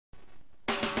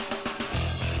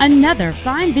Another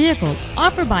fine vehicle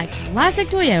offered by Classic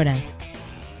Toyota.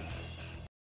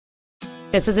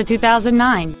 This is a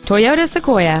 2009 Toyota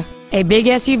Sequoia, a big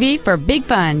SUV for big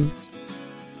fun.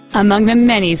 Among the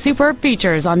many superb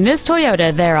features on this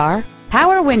Toyota there are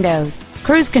power windows,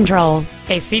 cruise control,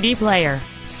 a CD player,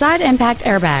 side impact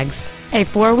airbags, a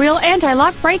four-wheel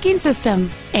anti-lock braking system,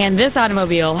 and this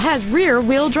automobile has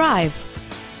rear-wheel drive.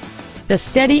 The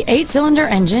steady 8-cylinder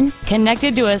engine,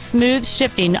 connected to a smooth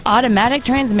shifting automatic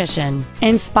transmission,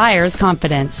 inspires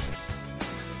confidence.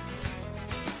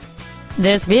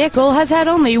 This vehicle has had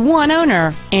only one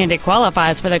owner, and it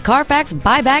qualifies for the Carfax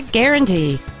buyback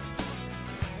guarantee.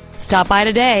 Stop by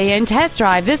today and test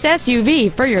drive this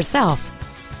SUV for yourself.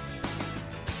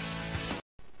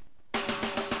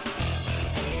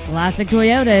 Classic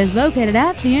Toyota is located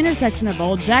at the intersection of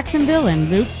Old Jacksonville and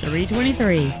Loop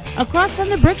 323, across from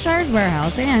the Brookshire's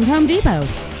Warehouse and Home Depot.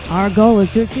 Our goal is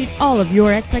to exceed all of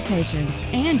your expectations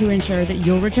and to ensure that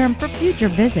you'll return for future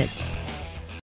visits.